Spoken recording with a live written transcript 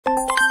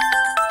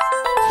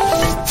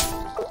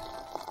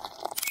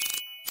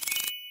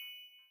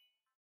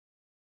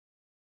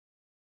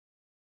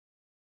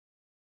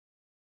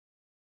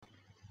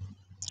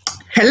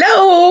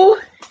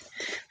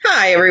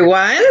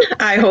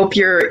I hope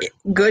you're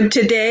good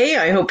today.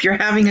 I hope you're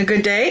having a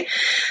good day.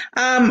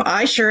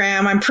 I sure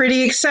am. I'm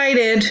pretty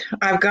excited.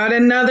 I've got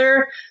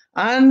another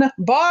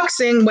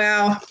unboxing.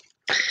 Well,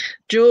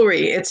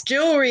 jewelry. It's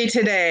jewelry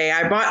today.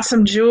 I bought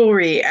some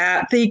jewelry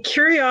at the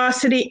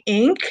Curiosity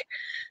Inc.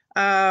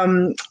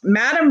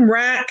 Madame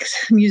Rac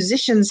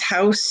Musician's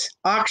House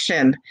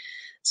auction.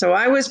 So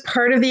I was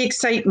part of the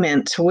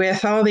excitement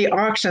with all the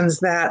auctions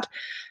that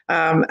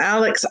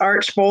Alex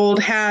Archbold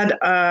had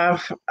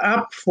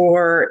up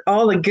for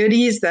all the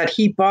goodies that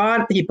he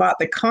bought. He bought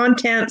the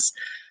contents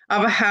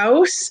of a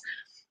house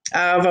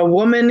of a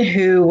woman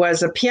who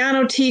was a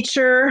piano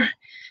teacher.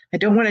 I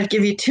don't want to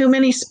give you too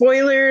many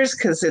spoilers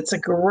because it's a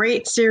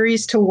great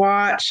series to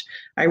watch.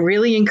 I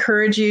really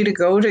encourage you to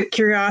go to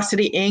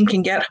Curiosity Inc.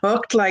 and get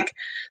hooked like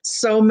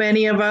so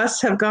many of us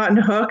have gotten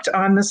hooked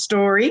on the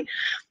story.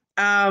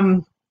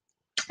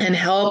 And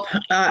help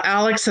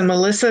Alex and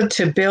Melissa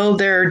to build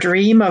their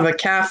dream of a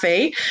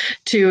cafe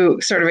to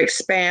sort of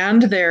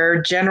expand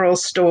their general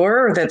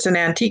store that's an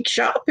antique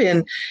shop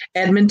in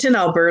Edmonton,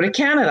 Alberta,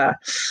 Canada.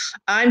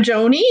 I'm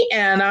Joni,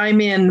 and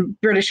I'm in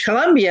British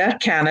Columbia,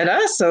 Canada,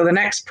 so the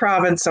next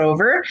province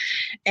over.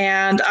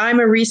 And I'm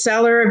a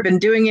reseller. I've been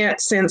doing it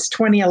since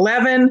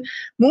 2011,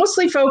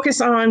 mostly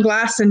focused on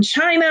glass and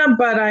china,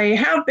 but I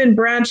have been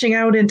branching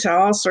out into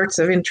all sorts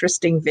of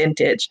interesting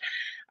vintage.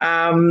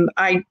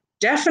 I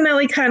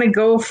definitely kind of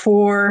go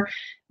for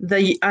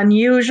the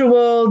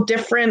unusual,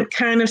 different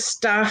kind of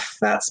stuff.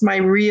 That's my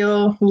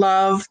real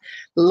love.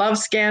 Love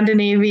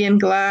Scandinavian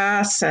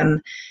glass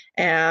and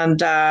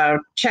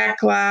Czech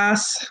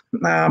glass.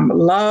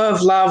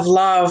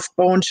 Love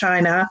bone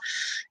china.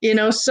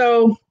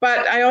 So,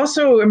 but I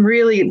also am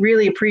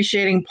really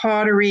appreciating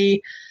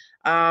pottery.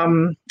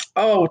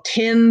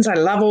 Tins. I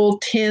love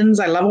old tins.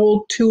 I love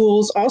old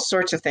tools, all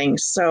sorts of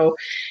things. So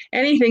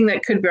anything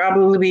that could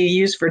probably be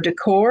used for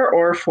decor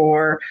or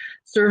for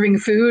serving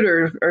food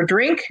or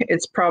drink,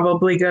 it's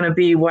probably going to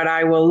be what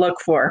I will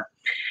look for.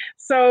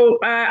 So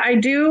I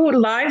do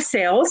live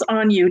sales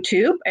on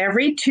YouTube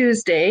every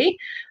Tuesday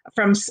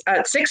from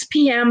 6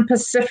 p.m.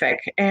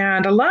 Pacific.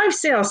 And a live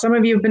sale, some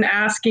of you have been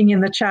asking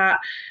in the chat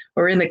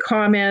or in the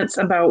comments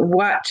about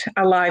what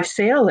a live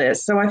sale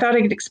is. So I thought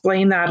I could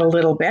explain that a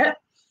little bit.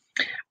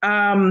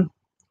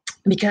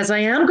 Because I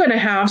am going to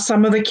have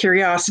some of the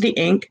Curiosity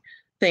Inc.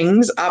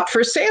 things up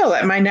for sale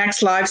at my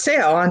next live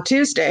sale on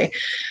Tuesday.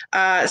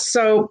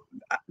 So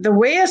the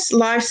way a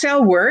live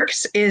sale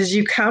works is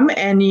you come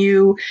and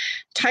you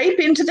type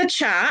into the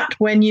chat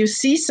when you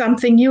see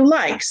something you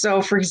like.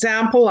 So for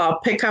example, I'll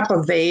pick up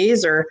a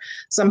vase or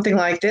something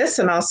like this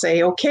and I'll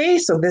say, okay,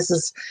 so this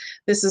is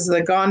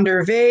the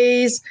Gonder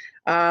vase.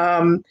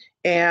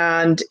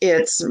 And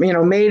it's,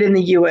 made in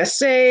the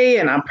USA,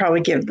 and I'll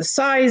probably give the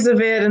size of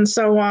it and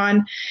so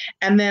on.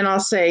 And then I'll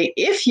say,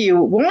 if you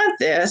want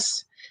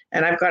this,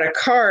 and I've got a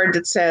card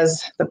that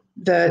says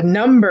the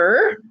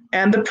number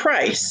and the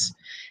price.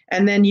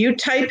 And then you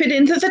type it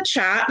into the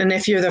chat. And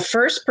if you're the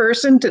first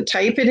person to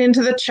type it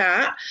into the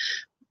chat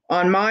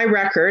on my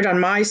record, on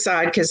my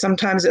side, because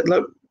sometimes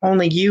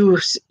only you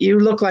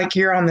look like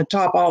you're on the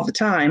top all the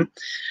time.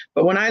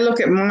 But when I look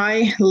at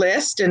my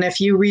list, and if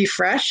you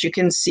refresh, you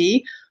can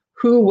see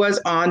who was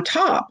on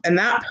top, and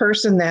that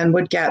person then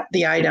would get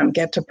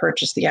to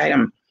purchase the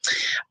item.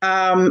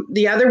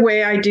 The other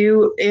way I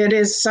do it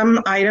is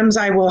some items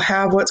I will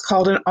have what's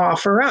called an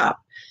offer up.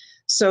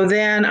 So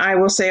then I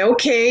will say,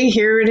 okay,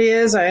 here it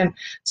is. I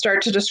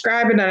start to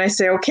describe it and I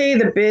say, okay,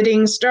 the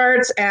bidding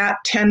starts at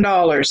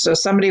 $10. So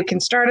somebody can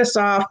start us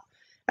off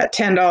at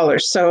 $10.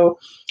 So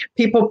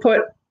people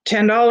put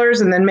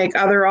 $10 and then make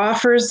other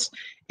offers,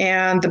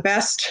 and the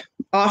best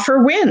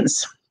offer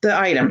wins the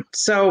item.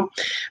 So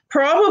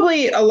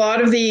probably a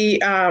lot of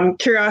the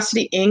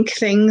Curiosity Inc.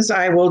 things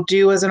I will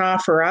do as an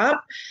offer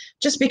up,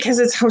 just because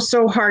it's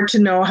so hard to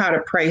know how to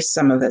price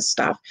some of this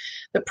stuff.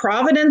 The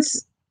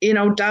provenance,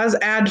 does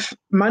add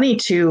money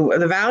to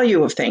the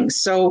value of things.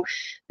 So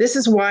this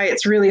is why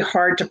it's really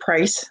hard to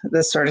price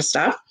this sort of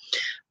stuff.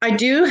 I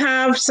do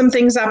have some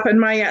things up in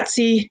my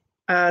Etsy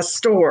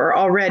store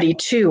already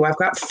too. I've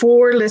got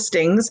 4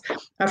 listings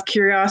of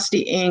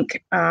Curiosity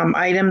Inc.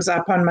 Items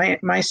up on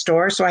my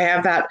store. So I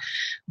have that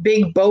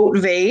big boat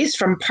vase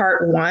from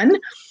part 1.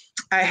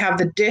 I have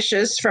the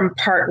dishes from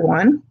part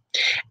 1.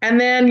 And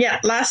then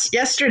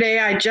yesterday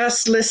I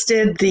just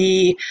listed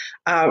the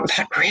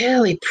that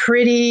really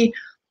pretty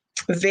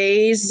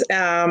vase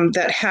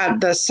that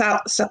had the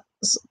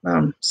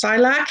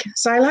Silac,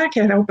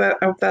 I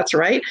hope that's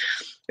right,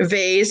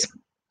 vase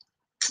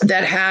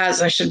that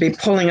has, I should be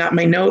pulling up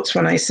my notes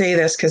when I say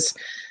this because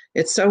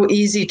it's so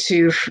easy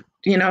to,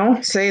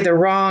 say the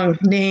wrong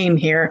name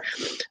here.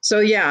 So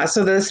yeah,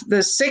 so the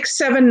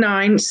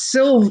 679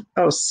 Sylvac,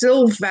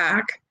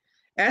 Sylvac,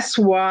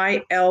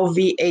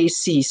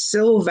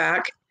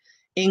 Sylvac,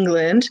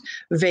 England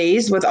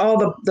vase with all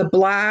the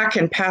black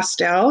and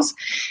pastels,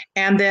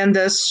 and then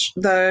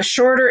the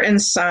Shorter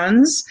and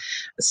Sons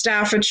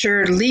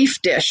Staffordshire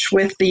leaf dish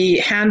with the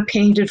hand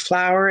painted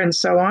flower and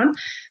so on.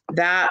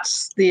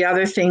 That's the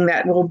other thing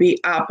that will be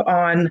up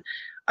on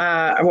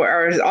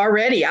are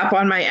already up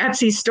on my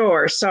Etsy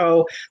store.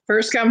 So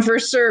first come,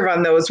 first serve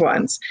on those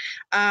ones.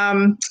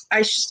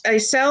 I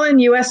sell in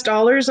US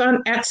dollars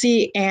on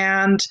Etsy,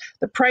 and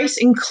the price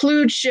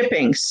includes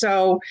shipping.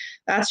 So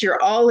that's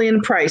your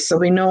all-in price.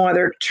 There'll be no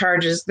other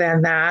charges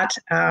than that.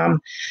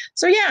 And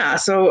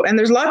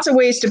there's lots of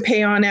ways to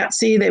pay on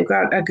Etsy. They've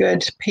got a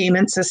good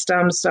payment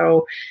system.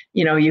 So,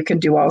 you can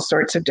do all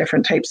sorts of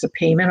different types of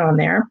payment on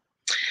there.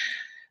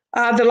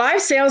 The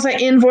live sales, I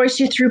invoice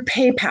you through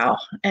PayPal.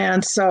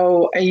 And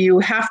so you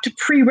have to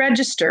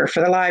pre-register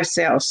for the live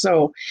sale.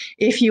 So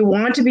if you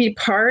want to be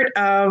part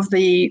of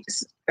the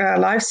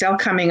live sale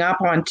coming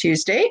up on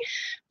Tuesday,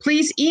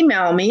 please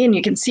email me, and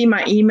you can see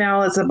my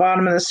email is at the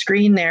bottom of the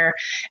screen there,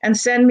 and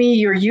send me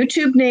your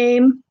YouTube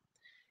name,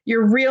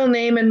 your real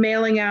name and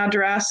mailing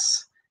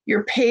address,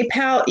 your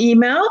PayPal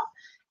email,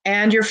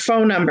 and your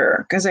phone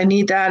number, because I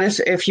need that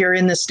if you're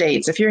in the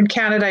States. If you're in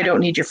Canada, I don't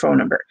need your phone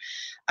number.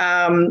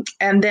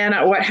 And then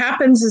what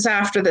happens is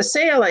after the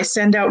sale, I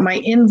send out my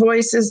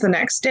invoices the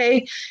next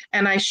day,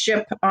 and I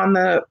ship on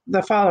the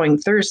following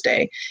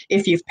Thursday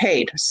if you've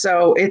paid.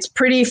 So it's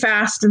pretty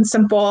fast and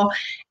simple,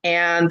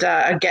 and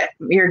I get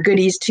your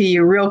goodies to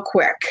you real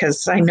quick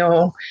because I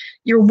know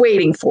you're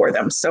waiting for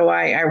them. So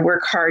I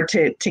work hard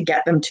to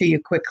get them to you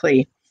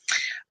quickly.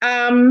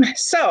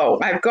 So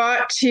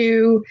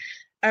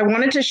I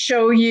wanted to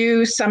show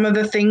you some of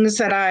the things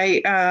that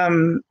I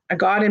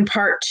got in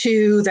part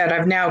 2 that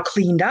I've now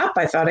cleaned up.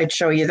 I thought I'd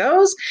show you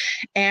those.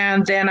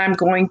 And then I'm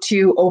going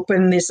to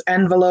open this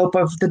envelope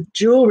of the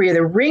jewelry,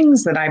 the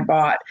rings that I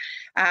bought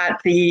at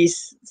the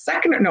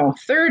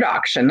third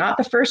auction, not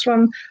the first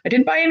one. I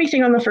didn't buy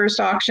anything on the first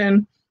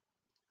auction.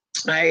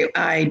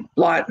 I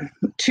bought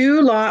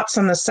 2 lots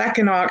on the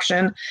second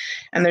auction,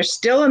 and there's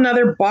still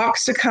another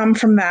box to come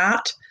from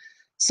that.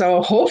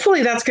 So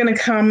hopefully that's going to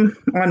come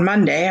on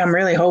Monday. I'm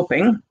really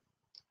hoping.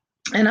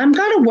 And I'm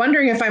kind of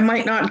wondering if I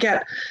might not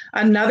get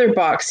another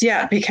box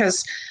yet,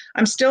 because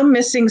I'm still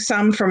missing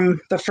some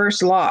from the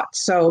first lot.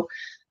 So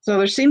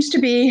there seems to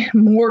be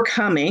more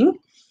coming.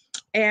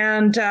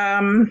 And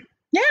and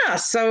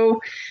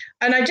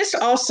I just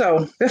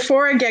also,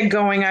 before I get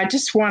going, I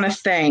just want to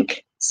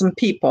thank some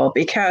people,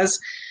 because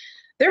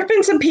there have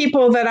been some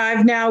people that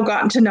I've now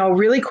gotten to know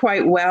really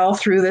quite well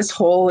through this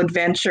whole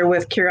adventure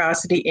with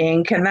Curiosity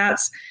Inc. And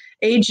that's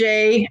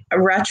AJ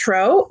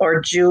Retro,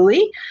 or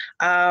Julie,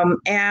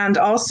 and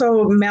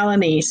also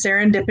Melanie,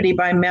 Serendipity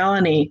by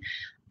Melanie.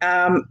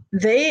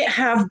 They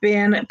have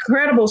been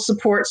incredible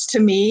supports to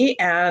me,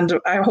 and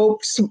I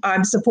hope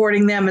I'm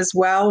supporting them as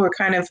well. We're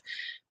kind of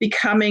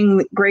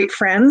becoming great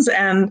friends.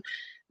 And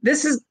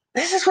this is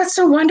what's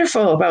so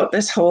wonderful about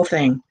this whole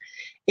thing.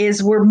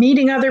 Is we're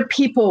meeting other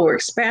people, we're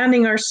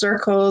expanding our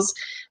circles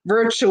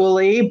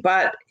virtually,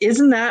 but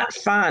isn't that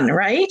fun,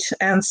 right?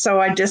 And so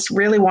I just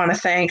really want to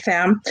thank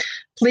them.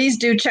 Please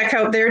do check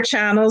out their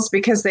channels,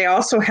 because they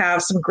also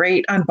have some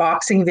great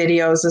unboxing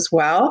videos as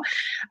well.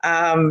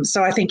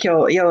 So I think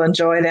you'll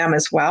enjoy them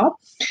as well.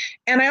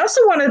 And I also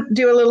want to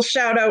do a little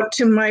shout out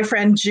to my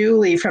friend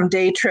Julie from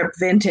Day Trip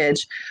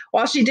Vintage.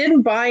 While she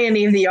didn't buy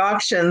any of the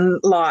auction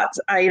lot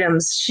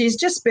items, she's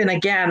just been,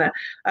 again,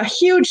 a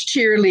huge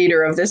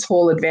cheerleader of this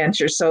whole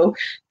adventure. So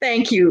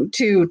thank you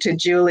to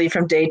Julie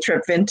from Day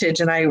Trip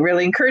Vintage. And I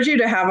really encourage you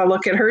to have a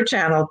look at her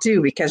channel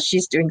too, because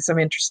she's doing some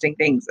interesting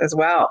things as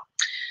well.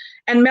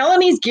 And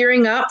Melanie's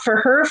gearing up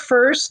for her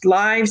first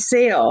live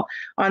sale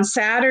on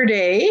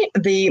Saturday,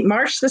 the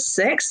March the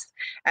 6th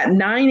at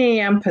 9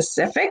 a.m.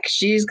 Pacific.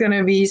 She's going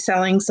to be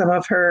selling some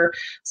of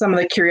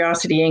the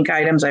Curiosity Inc.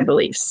 items, I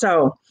believe.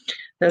 So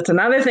that's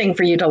another thing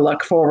for you to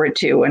look forward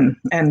to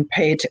and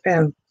pay to,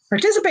 and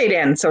participate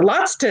in. So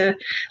lots to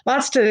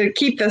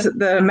keep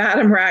the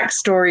Madame Rac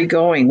story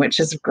going, which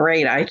is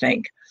great, I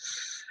think.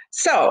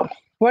 So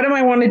what do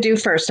I want to do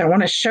first? I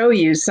want to show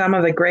you some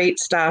of the great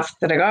stuff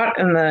that I got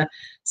in the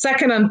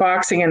second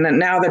unboxing, and then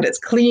now that it's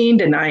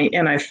cleaned and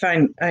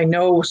I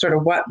know sort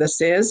of what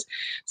this is.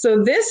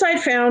 So this, I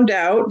found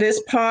out,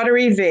 this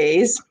pottery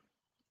vase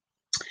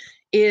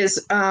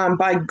is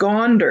by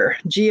Gonder,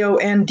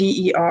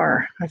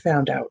 Gonder, I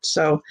found out.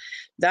 So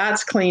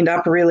that's cleaned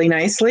up really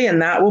nicely,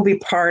 and that will be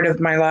part of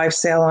my live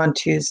sale on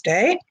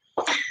Tuesday.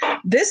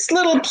 This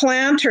little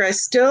planter, I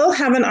still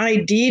haven't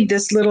ID'd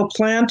this little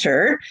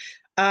planter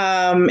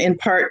in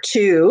part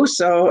 2,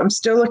 so I'm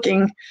still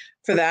looking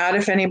for that.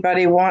 If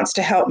anybody wants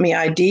to help me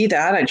ID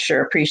that, I'd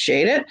sure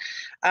appreciate it.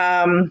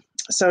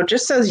 So it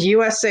just says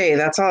USA.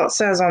 That's all it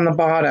says on the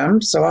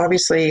bottom. So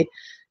obviously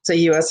it's a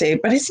USA,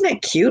 but isn't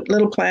it cute,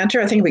 little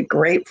planter? I think it'd be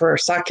great for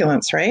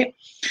succulents, right?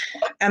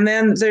 And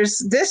then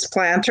there's this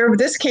planter.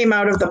 This came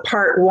out of the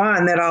part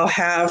 1 that I'll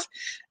have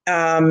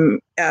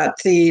at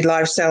the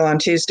live sale on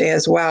Tuesday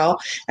as well.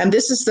 And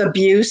this is the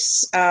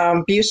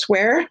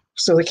beauceware,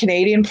 so the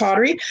Canadian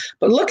pottery.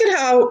 But look at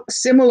how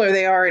similar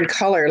they are in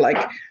color.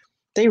 Like,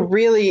 they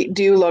really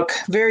do look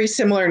very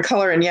similar in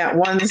color, and yet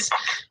one's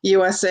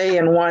USA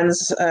and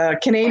one's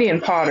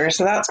Canadian potter.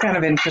 So that's kind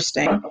of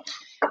interesting.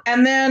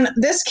 And then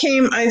this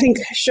came, I think,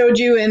 showed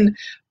you in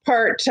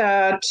part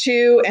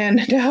 2,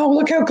 and now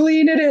look how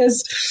clean it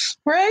is,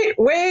 right?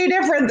 Way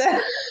different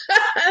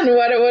than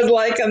what it was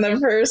like on the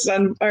first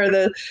or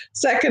the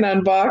second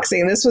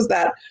unboxing. This was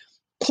that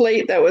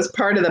plate that was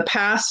part of the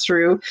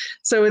pass-through.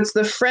 So it's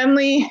the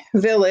Friendly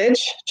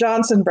Village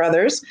Johnson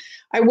Brothers.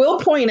 I will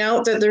point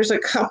out that there's a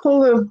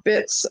couple of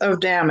bits of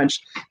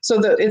damage. So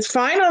it's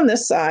fine on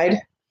this side,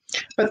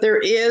 but there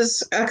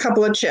is a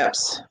couple of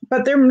chips,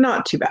 but they're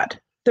not too bad.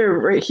 They're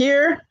right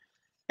here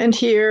and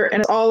here,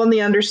 and it's all on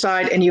the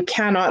underside, and you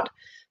cannot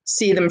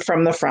see them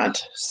from the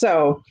front.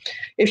 So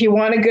if you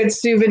want a good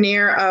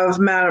souvenir of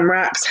Madame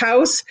Rac's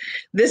house,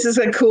 this is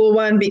a cool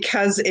one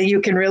because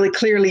you can really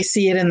clearly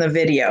see it in the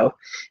video.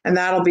 And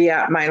that'll be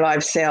at my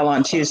live sale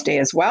on Tuesday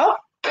as well.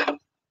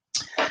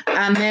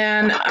 And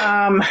then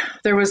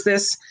there was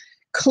this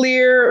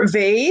clear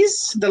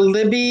vase, the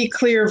Libby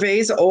clear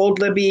vase, Old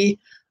Libby,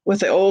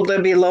 with the Old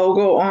Libby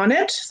logo on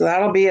it. So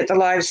that'll be at the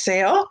live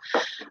sale.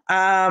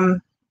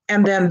 And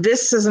then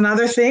this is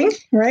another thing,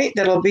 right,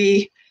 that'll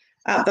be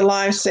at the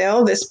live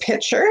sale, this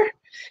picture.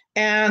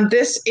 And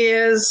this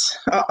is,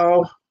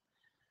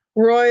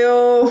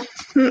 Royal,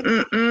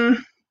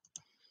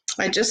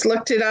 I just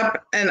looked it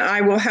up, and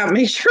I will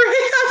make sure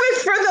I have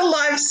it for the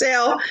live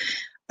sale.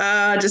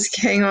 Just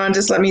hang on,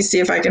 just let me see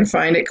if I can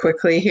find it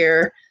quickly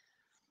here.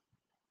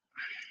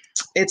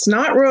 It's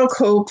not Royal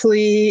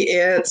Copley,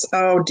 it's,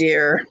 oh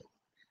dear,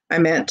 I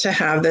meant to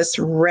have this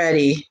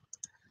ready.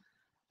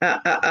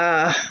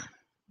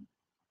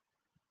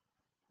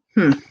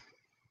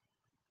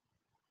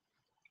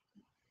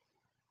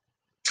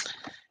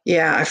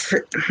 Yeah,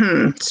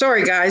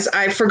 sorry guys,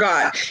 I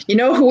forgot. You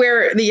know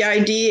where the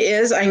ID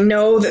is? I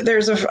know that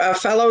there's a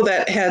fellow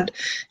that had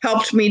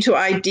helped me to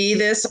ID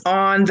this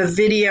on the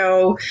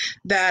video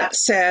that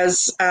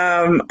says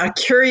A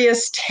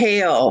Curious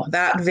Tale,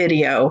 that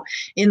video.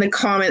 In the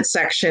comment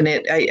section,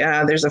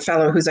 there's a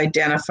fellow who's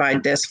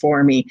identified this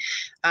for me.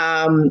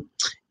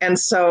 And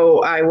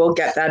so I will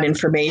get that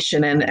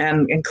information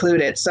and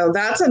include it. So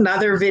that's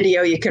another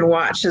video you can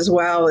watch as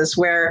well, is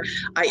where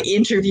I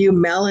interview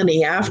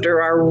Melanie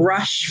after our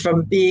rush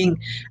from being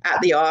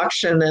at the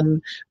auction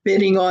and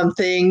bidding on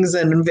things,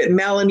 and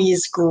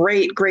Melanie's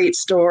great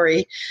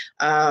story.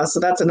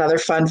 So that's another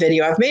fun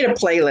video. I've made a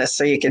playlist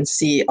so you can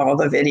see all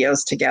the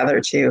videos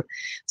together too.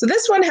 So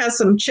this one has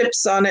some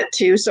chips on it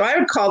too. So I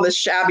would call this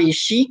shabby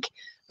chic,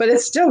 but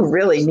it's still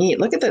really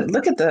neat. Look at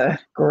the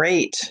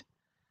great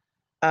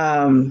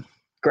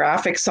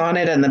graphics on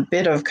it, and the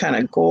bit of kind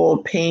of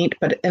gold paint,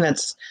 and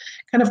it's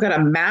kind of got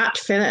a matte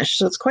finish,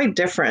 so it's quite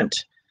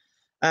different.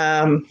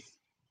 It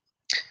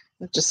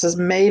just says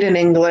made in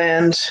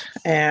England,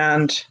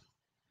 and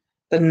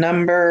the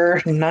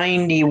number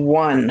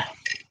 91,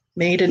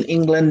 made in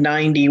England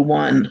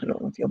 91. I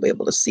don't know if you'll be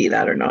able to see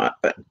that or not,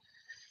 but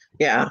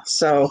yeah,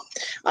 so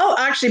I'll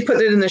actually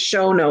put it in the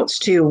show notes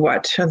too,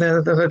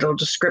 the little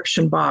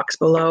description box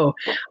below.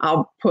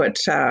 I'll put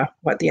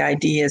what the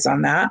ID is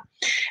on that.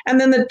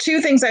 And then the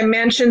two things I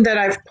mentioned that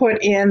I've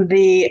put in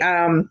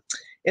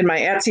in my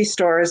Etsy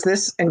store is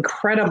this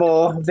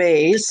incredible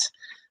vase,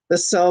 the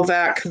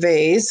Silvac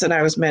vase that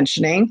I was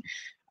mentioning.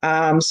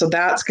 So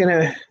that's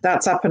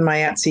up in my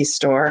Etsy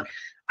store.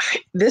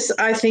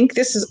 I think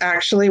this is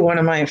actually one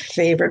of my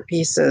favorite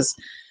pieces.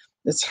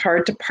 It's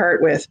hard to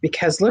part with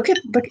because look,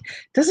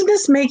 doesn't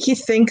this make you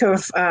think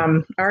of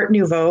Art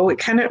Nouveau? It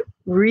kind of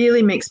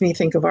really makes me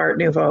think of Art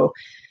Nouveau.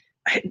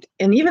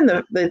 And even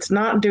it's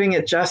not doing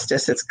it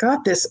justice. It's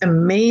got this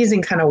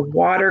amazing kind of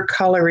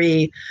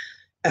watercolory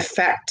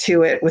effect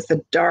to it with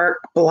the dark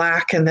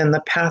black and then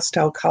the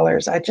pastel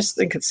colors. I just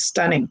think it's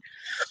stunning.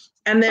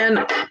 And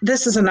then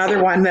this is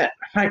another one that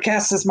I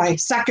guess is my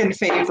second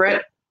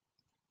favorite,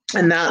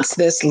 and that's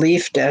this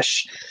leaf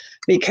dish.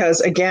 Because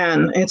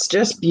again, it's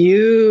just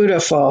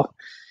beautiful,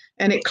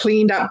 and it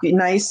cleaned up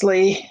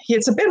nicely.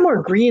 It's a bit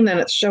more green than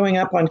it's showing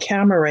up on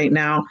camera right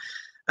now.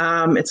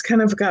 It's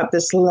kind of got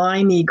this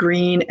limey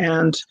green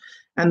and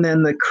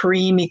then the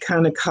creamy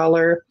kind of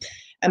color.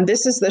 And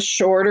this is the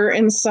Shorter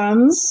 &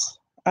 Sons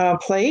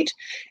plate.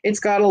 It's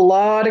got a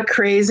lot of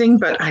crazing,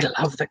 but I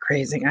love the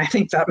crazing. I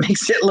think that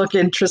makes it look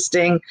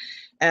interesting,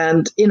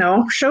 and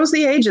shows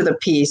the age of the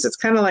piece. It's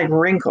kind of like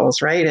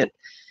wrinkles, right?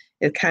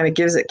 It kind of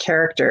gives it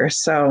character.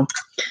 So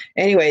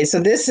anyway, so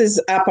this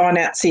is up on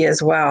Etsy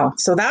as well.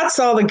 So that's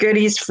all the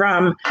goodies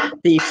from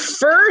the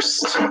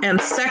first and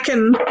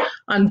second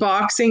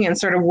unboxing and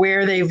sort of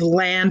where they've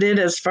landed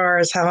as far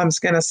as how I'm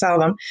going to sell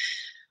them.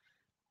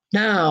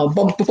 Now,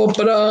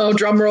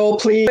 drum roll,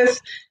 please.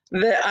 With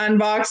the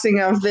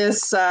unboxing of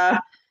this,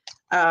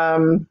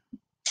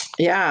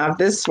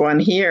 this one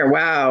here.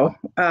 Wow.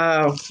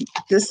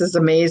 This is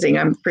amazing.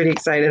 I'm pretty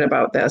excited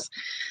about this.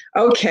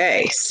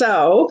 Okay,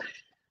 so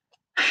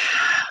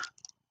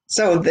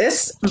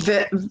this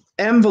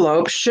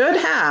envelope should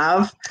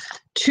have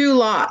 2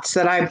 lots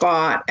that I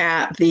bought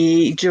at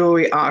the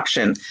jewelry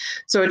auction.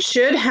 So it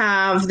should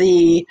have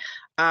the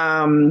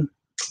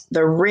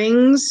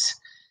rings.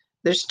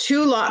 There's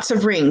 2 lots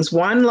of rings.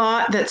 1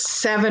 lot that's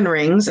 7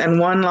 rings and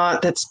 1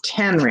 lot that's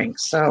 10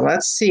 rings. So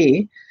let's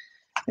see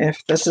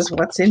if this is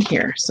what's in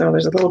here. So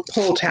there's a little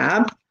pull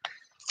tab.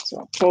 So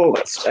I'll pull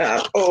this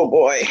tab. Oh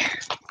boy.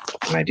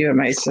 I do have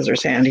my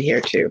scissors handy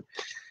here too.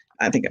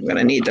 I think I'm going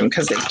to need them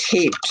because they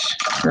taped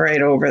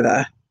right over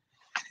the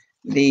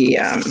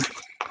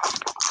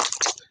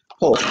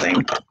whole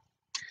thing.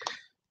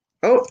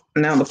 Oh,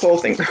 now the whole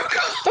thing broke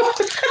off.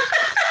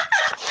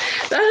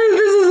 This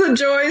is the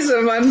joys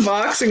of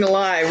unboxing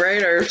alive,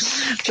 right? Or,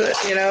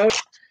 you know.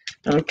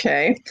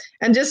 Okay.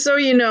 And just so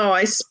you know,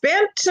 I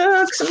spent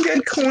some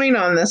good coin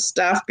on this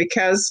stuff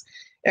because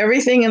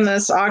everything in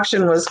this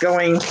auction was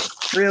going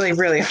really,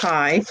 really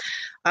high.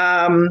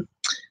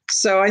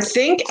 So I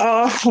think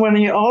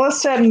when all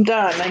is said and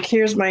done, like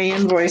here's my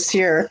invoice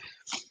here.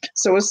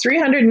 So it was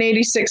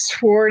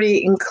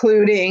 $386.40,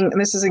 including, and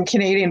this is in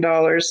Canadian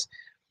dollars,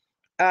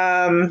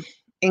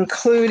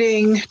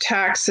 including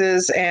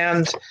taxes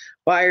and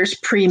buyer's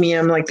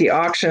premium, like the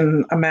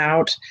auction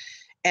amount.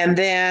 And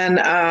then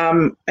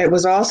it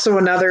was also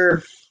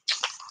another, I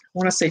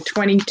want to say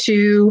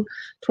 $22,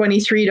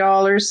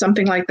 $23,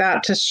 something like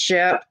that to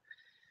ship.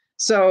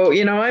 So,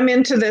 you know, I'm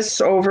into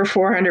this over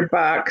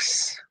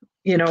 $400,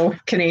 you know,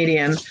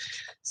 Canadian.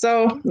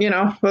 So, you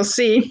know, we'll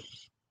see.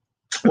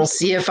 We'll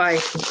see if I,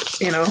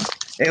 you know,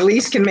 at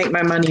least can make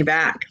my money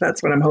back.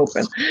 That's what I'm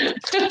hoping.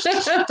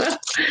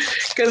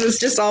 Because it's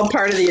just all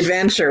part of the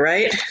adventure,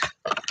 right?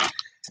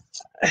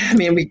 I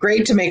mean, it'd be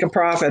great to make a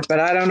profit, but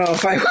I don't know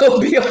if I will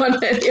be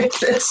on any of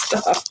this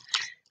stuff.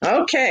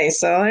 Okay,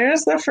 so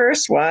there's the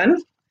first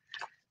one.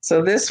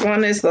 So this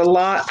one is the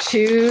lot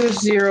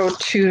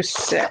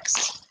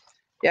 2026.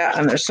 Yeah,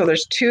 and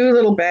there's two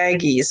little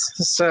baggies.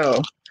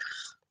 So,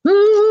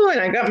 ooh,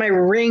 and I got my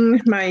ring,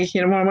 my,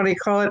 you know, what do you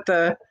call it?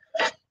 The,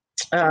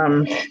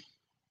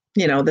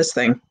 you know, this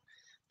thing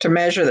to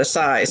measure the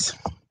size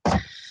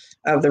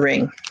of the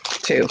ring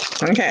too.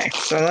 Okay,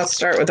 so let's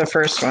start with the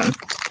first one.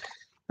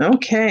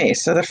 Okay,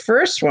 so the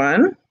first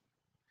one,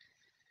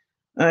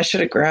 I should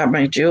have grabbed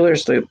my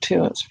jeweler's loop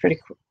too. It's pretty,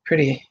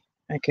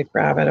 I could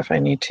grab it if I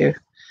need to.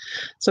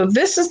 So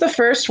this is the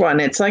first one.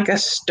 It's like a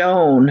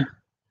stone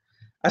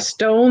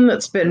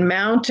that's been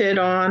mounted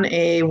on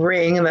a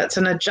ring that's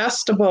an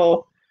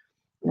adjustable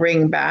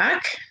ring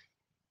back.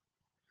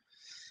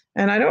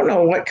 And I don't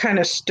know what kind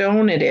of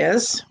stone it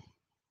is.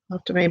 I'll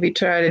have to maybe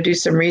try to do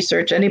some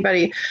research.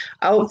 Anybody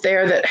out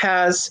there that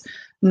has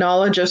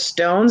knowledge of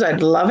stones,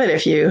 I'd love it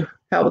if you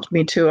helped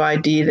me to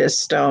ID this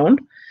stone.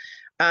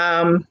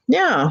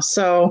 Yeah,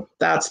 so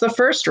that's the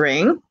first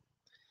ring.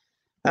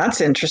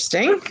 That's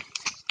interesting.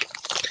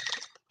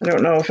 I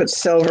don't know if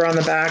it's silver on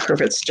the back or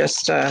if it's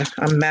just a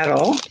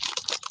metal.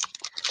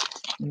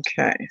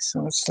 Okay,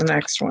 so what's the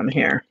next one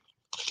here?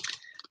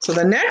 So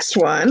the next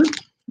one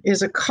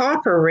is a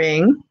copper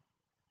ring.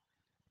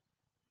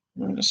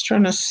 I'm just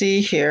trying to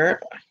see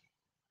here.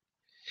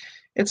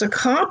 It's a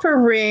copper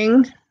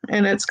ring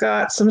and it's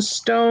got some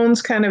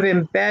stones kind of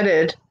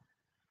embedded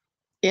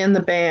in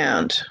the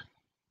band.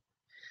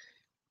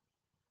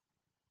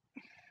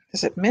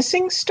 Is it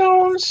missing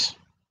stones?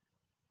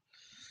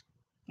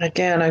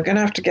 Again, I'm going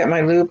to have to get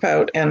my loop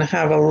out and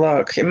have a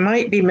look. It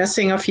might be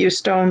missing a few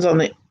stones on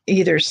the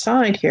either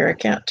side here. I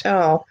can't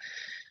tell.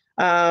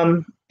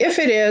 If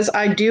it is,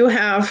 I do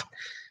have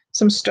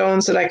some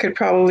stones that I could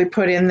probably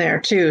put in there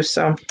too.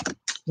 So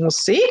we'll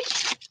see.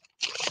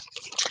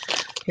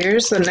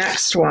 Here's the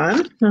next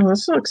one. Oh,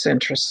 this looks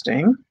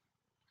interesting.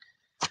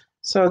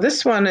 So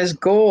this one is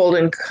gold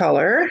in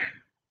color.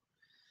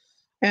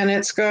 And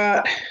it's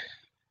got,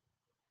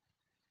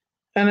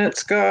 and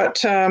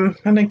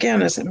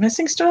again, is it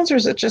missing stones or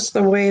is it just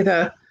the way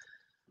I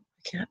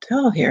can't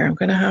tell here. I'm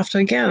going to have to,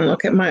 again,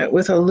 look at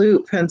with a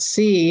loop and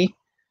see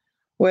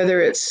whether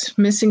it's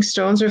missing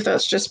stones or if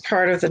that's just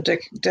part of the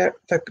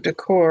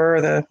decor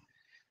or the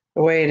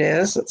way it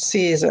is. Let's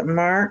see, is it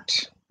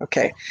marked?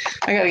 Okay,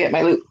 I got to get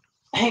my loop.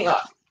 Hang on.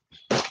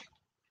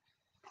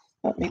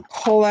 Let me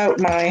pull out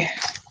my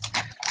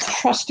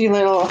trusty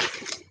little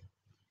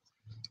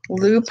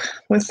loop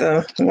with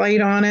the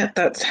light on it.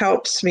 That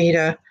helps me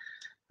to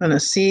kind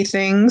of see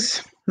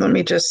things. Let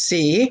me just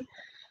see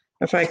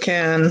if I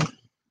can.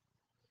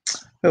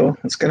 Oh,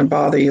 it's going to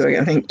bother you,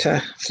 I think,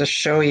 to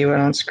show you it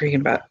on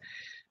screen, but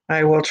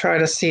I will try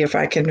to see if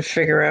I can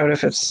figure out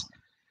if it's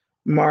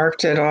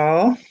marked at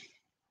all.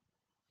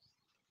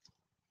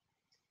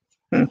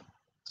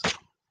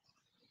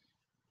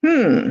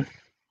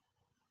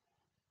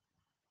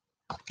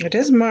 It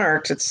is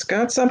marked. It's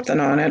got something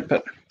on it,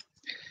 but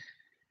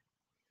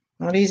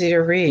not easy to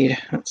read.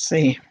 Let's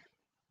see.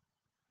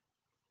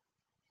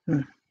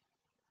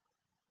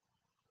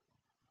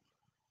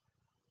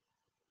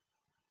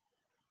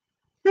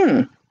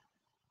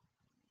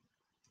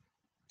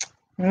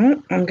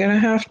 Well, I'm going to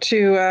have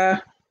to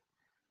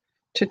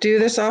do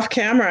this off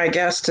camera, I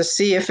guess, to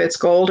see if it's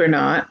gold or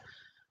not.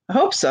 I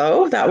hope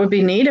so. That would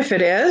be neat if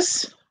it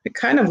is. It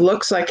kind of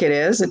looks like it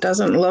is. It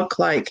doesn't look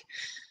like,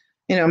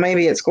 you know,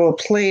 maybe it's gold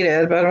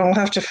plated, but I'll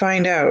have to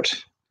find out.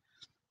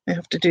 I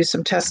have to do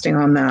some testing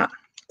on that.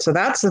 So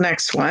that's the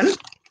next one.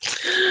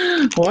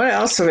 What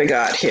else have we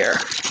got here?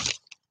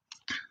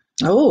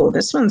 Oh,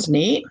 this one's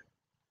neat.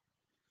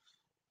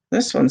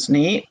 This one's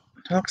neat.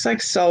 It looks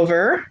like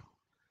silver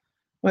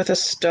with a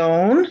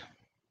stone.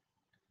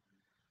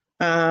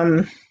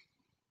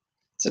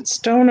 Is it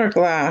stone or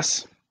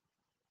glass?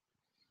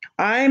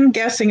 I'm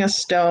guessing a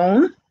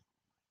stone.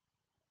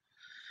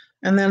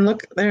 And then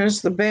look,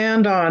 there's the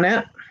band on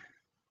it.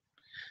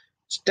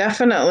 It's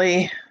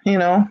definitely, you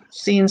know,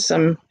 seen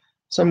some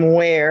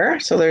wear.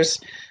 So there's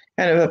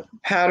kind of a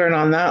pattern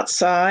on that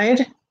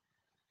side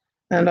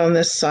and on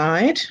this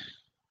side.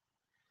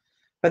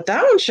 But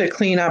that one should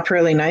clean up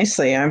really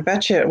nicely. I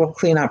bet you it will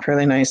clean up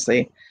really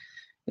nicely.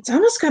 It's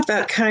almost got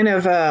that kind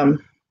of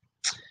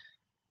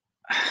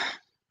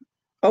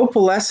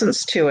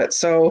opalescence to it.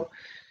 So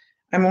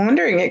I'm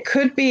wondering, it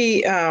could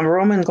be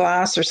Roman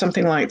glass or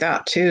something like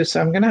that too.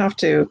 So I'm going to have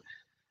to,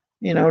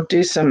 you know,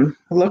 do some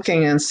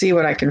looking and see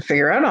what I can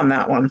figure out on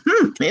that one.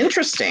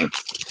 Interesting.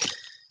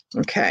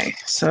 Okay,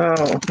 so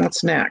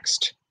what's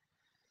next?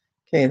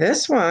 Okay,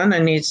 this one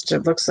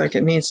looks like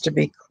it needs to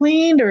be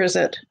cleaned, or is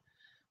it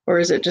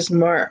just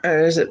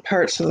is it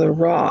parts of the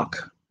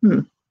rock?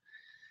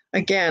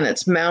 Again,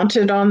 it's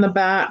mounted on the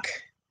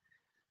back.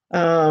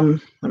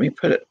 Let me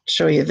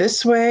show you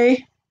this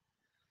way.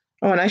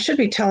 Oh, and I should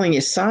be telling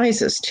you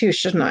sizes too,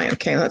 shouldn't I?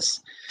 Okay,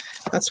 that's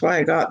why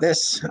I got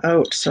this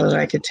out, so that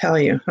I could tell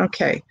you.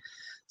 Okay,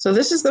 so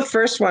this is the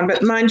first one,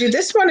 but mind you,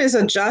 this one is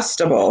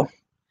adjustable.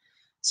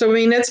 So, I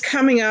mean, it's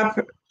coming up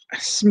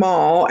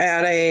small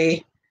at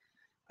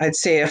I'd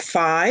say a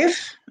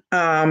 5,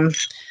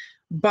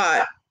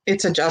 but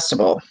it's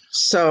adjustable.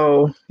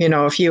 So, you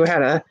know, if you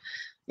had a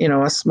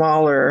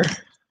smaller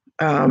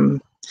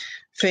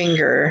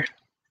finger.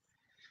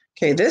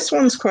 Okay, this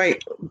one's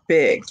quite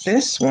big.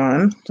 This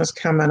one is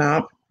coming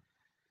up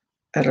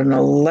at an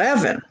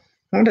 11.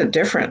 What a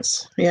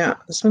difference. Yeah,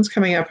 this one's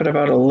coming up at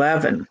about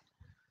 11.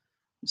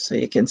 So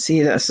you can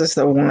see this is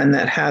the one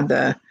that had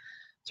the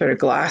sort of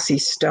glassy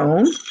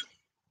stone.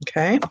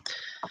 Okay, so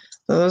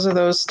those are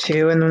those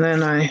two. And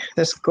then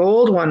this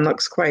gold one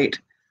looks quite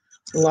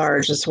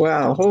large as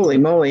well. Holy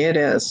moly, it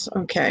is.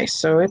 Okay,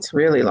 so it's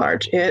really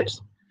large. It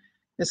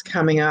is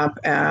coming up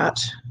at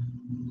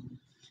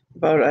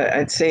about,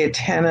 I'd say, a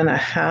 10 and a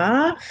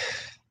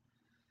half,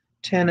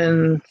 10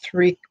 and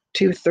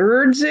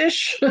 3/2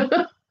 ish.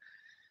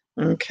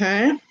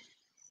 Okay.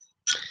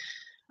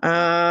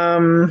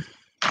 And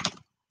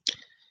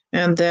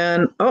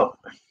then, oh,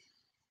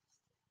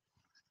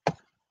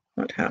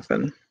 what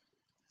happened?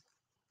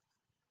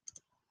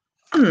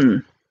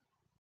 Oh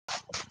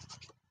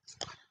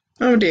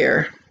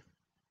dear.